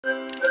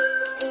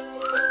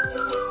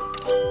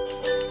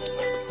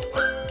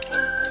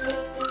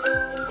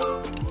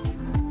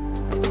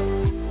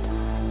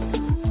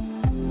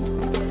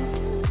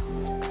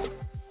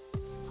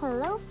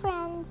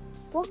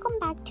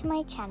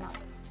channel.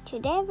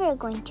 Today we're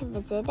going to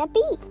visit a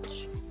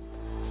beach.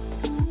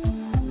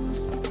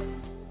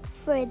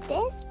 For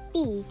this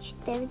beach,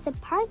 there's a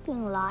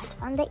parking lot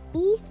on the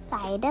east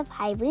side of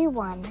Highway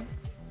 1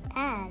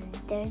 and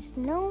there's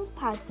no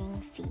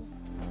parking fee.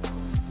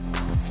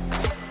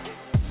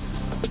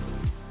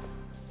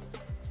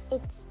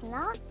 It's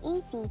not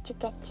easy to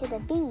get to the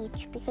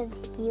beach because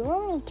you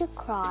will need to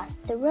cross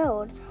the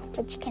road,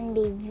 which can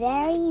be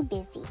very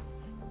busy.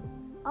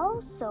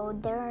 Also,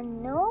 there are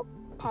no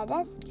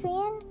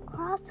pedestrian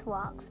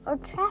crosswalks or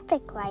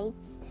traffic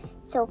lights,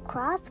 so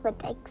cross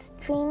with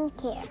extreme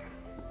care.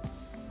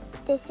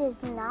 This is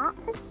not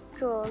a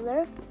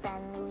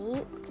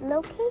stroller-friendly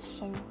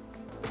location.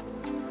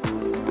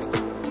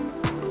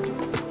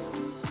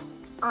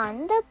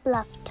 On the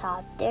bluff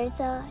top, there's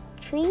a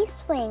tree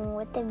swing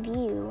with a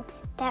view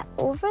that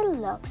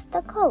overlooks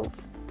the cove.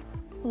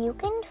 You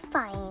can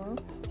find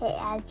it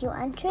as you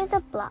enter the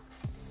bluff.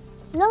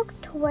 Look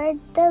toward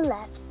the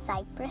left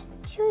cypress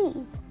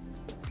trees.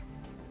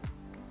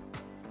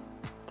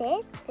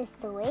 This is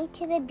the way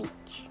to the beach.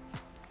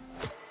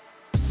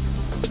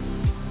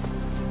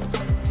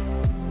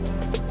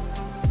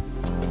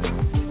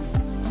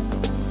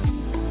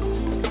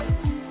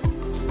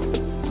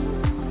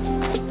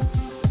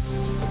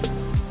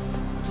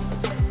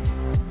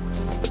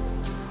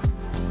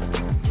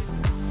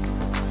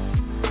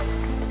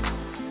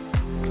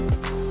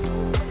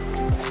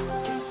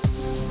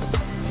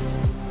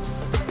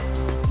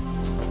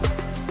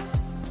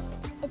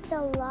 It's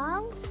a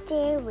long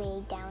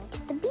stairway down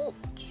to the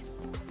beach.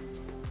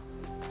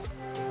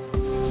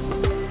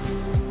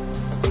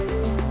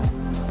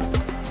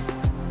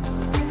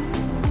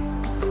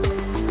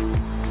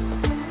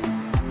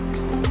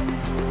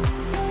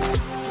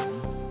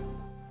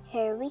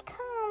 Here we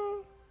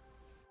come.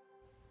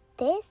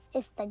 This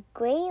is the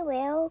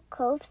Whale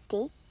Cove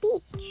State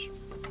Beach.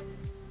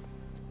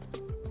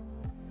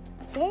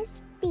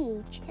 This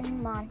beach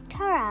in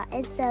Montara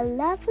is a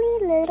lovely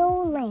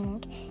little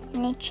link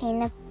in a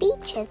chain of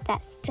beaches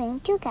that string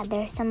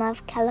together some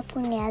of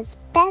California's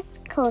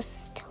best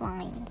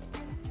coastlines.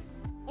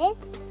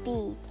 This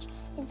beach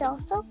is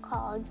also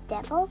called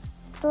Devil's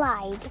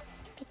Slide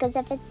because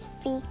of its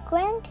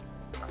frequent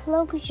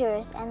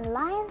closures and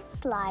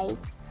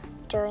landslides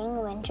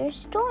during winter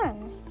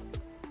storms.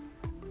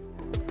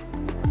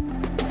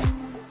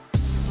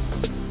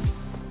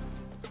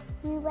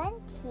 We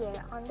went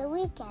here on the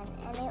weekend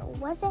and it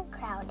wasn't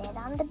crowded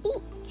on the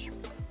beach.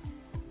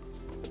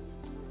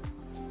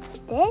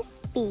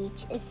 This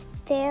beach is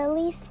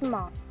fairly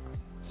small,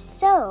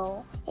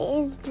 so it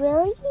is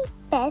really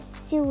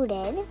best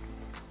suited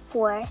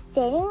for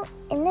sitting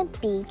in a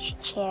beach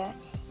chair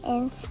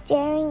and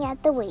staring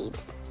at the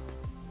waves.